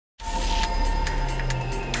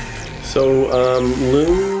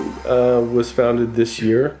Loom was founded this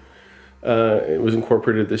year. It was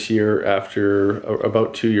incorporated this year after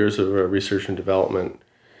about 2 years of research and development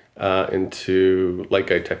into light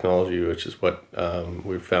guide technology, which is what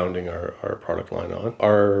we're founding our product line on.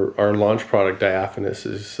 Our launch product,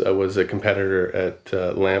 Diaphanous, was a competitor at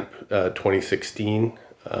Lamp 2016,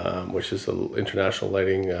 which is the International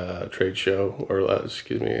Lighting Trade Show, or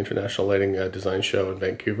International Lighting Design Show in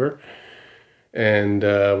Vancouver. And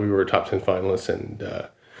we were a top 10 finalists and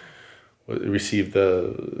received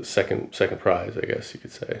the second prize, I guess you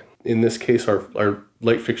could say. In this case, our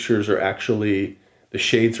light fixtures are actually, the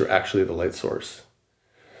shades are actually the light source.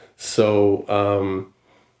 So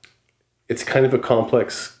it's kind of a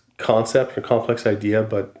complex concept, a complex idea,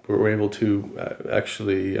 but we're able to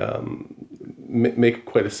actually make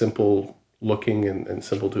quite a simple looking and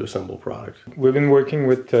simple to assemble product. We've been working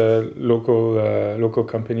with local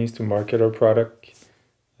companies to market our product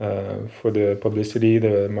for the publicity,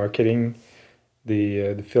 the marketing,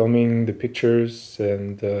 the filming, the pictures,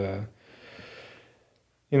 and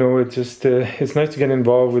it's nice to get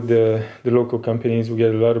involved with the local companies. We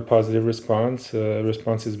get a lot of positive response.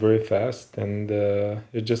 Response is very fast, and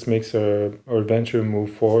it just makes our venture move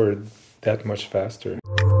forward that much faster.